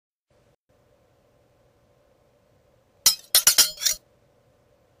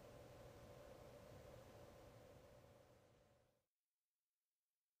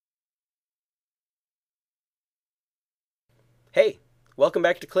Hey, welcome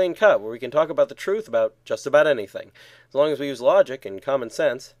back to Clean Cut, where we can talk about the truth about just about anything, as long as we use logic and common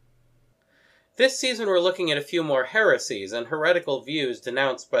sense. This season we're looking at a few more heresies and heretical views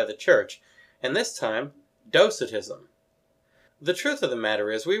denounced by the Church, and this time, Docetism. The truth of the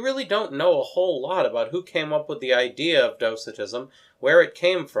matter is, we really don't know a whole lot about who came up with the idea of Docetism, where it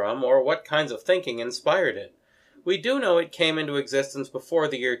came from, or what kinds of thinking inspired it. We do know it came into existence before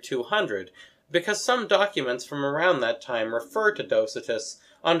the year 200, because some documents from around that time refer to Docetists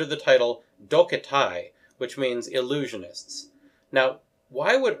under the title Docetai, which means illusionists. Now,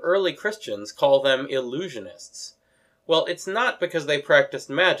 why would early Christians call them illusionists? Well, it's not because they practiced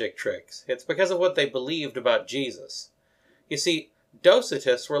magic tricks, it's because of what they believed about Jesus. You see,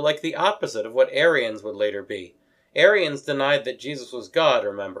 Docetists were like the opposite of what Arians would later be. Arians denied that Jesus was God,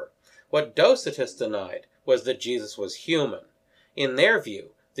 remember. What Docetists denied was that Jesus was human. In their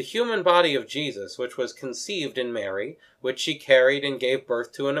view, the human body of Jesus, which was conceived in Mary, which she carried and gave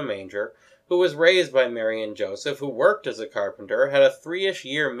birth to in a manger, who was raised by Mary and Joseph, who worked as a carpenter, had a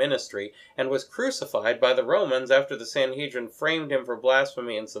 3-ish-year ministry, and was crucified by the Romans after the Sanhedrin framed him for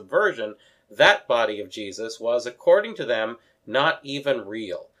blasphemy and subversion, that body of Jesus was, according to them, not even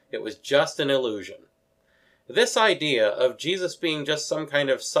real. It was just an illusion. This idea of Jesus being just some kind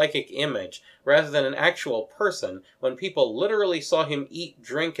of psychic image, rather than an actual person, when people literally saw him eat,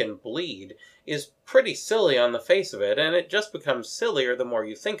 drink, and bleed, is pretty silly on the face of it, and it just becomes sillier the more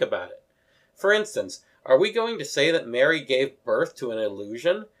you think about it. For instance, are we going to say that Mary gave birth to an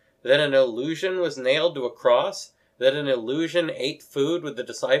illusion? That an illusion was nailed to a cross? That an illusion ate food with the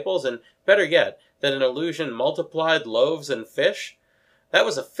disciples? And better yet, that an illusion multiplied loaves and fish? That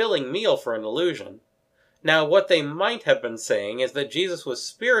was a filling meal for an illusion. Now, what they might have been saying is that Jesus was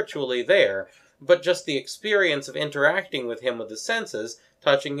spiritually there, but just the experience of interacting with him with the senses,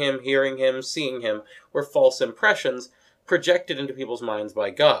 touching him, hearing him, seeing him, were false impressions projected into people's minds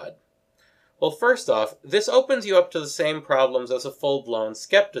by God. Well, first off, this opens you up to the same problems as a full-blown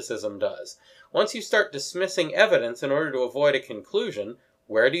skepticism does. Once you start dismissing evidence in order to avoid a conclusion,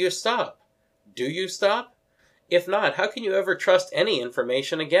 where do you stop? Do you stop? If not, how can you ever trust any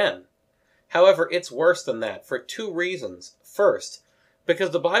information again? However, it's worse than that, for 2 reasons. First,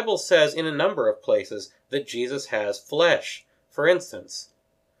 because the Bible says in a number of places that Jesus has flesh. For instance,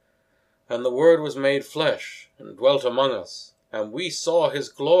 "And the Word was made flesh, and dwelt among us, and we saw his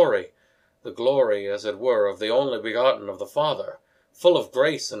glory, the glory, as it were, of the only begotten of the Father, full of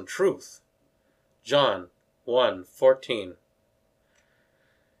grace and truth." John 1:14.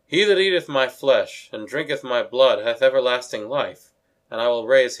 "He that eateth my flesh, and drinketh my blood, hath everlasting life, and I will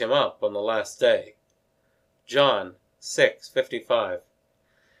raise him up on the last day." John 6:55.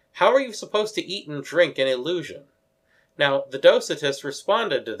 How are you supposed to eat and drink an illusion? Now, the Docetists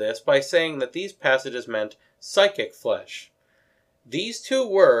responded to this by saying that these passages meant psychic flesh. These 2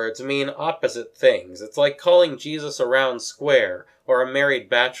 words mean opposite things. It's like calling Jesus a round square, or a married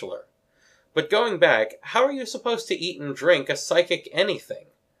bachelor. But going back, how are you supposed to eat and drink a psychic anything?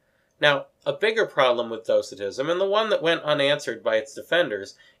 Now, a bigger problem with Docetism, and the one that went unanswered by its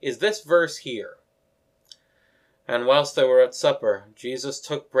defenders, is this verse here. "And whilst they were at supper, Jesus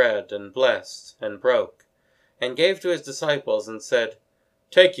took bread, and blessed, and broke, and gave to his disciples, and said,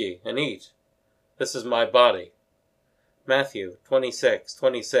 Take ye, and eat. This is my body." Matthew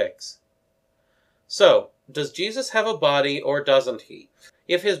 26:26. So, does Jesus have a body, or doesn't he?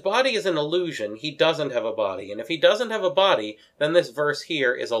 If his body is an illusion, he doesn't have a body, and if he doesn't have a body, then this verse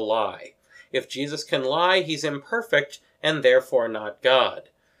here is a lie. If Jesus can lie, he's imperfect, and therefore not God.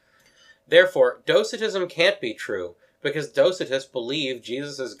 Therefore, Docetism can't be true, because Docetists believe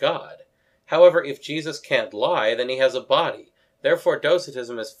Jesus is God. However, if Jesus can't lie, then he has a body. Therefore,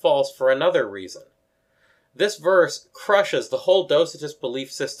 Docetism is false for another reason. This verse crushes the whole Docetist belief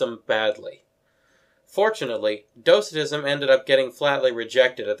system badly. Fortunately, Docetism ended up getting flatly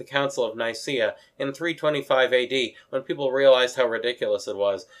rejected at the Council of Nicaea in 325 AD, when people realized how ridiculous it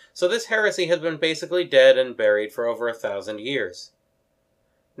was, so this heresy has been basically dead and buried for over 1,000 years.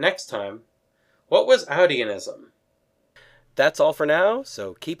 Next time, what was Audianism? That's all for now,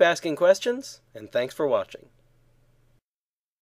 so keep asking questions, and thanks for watching.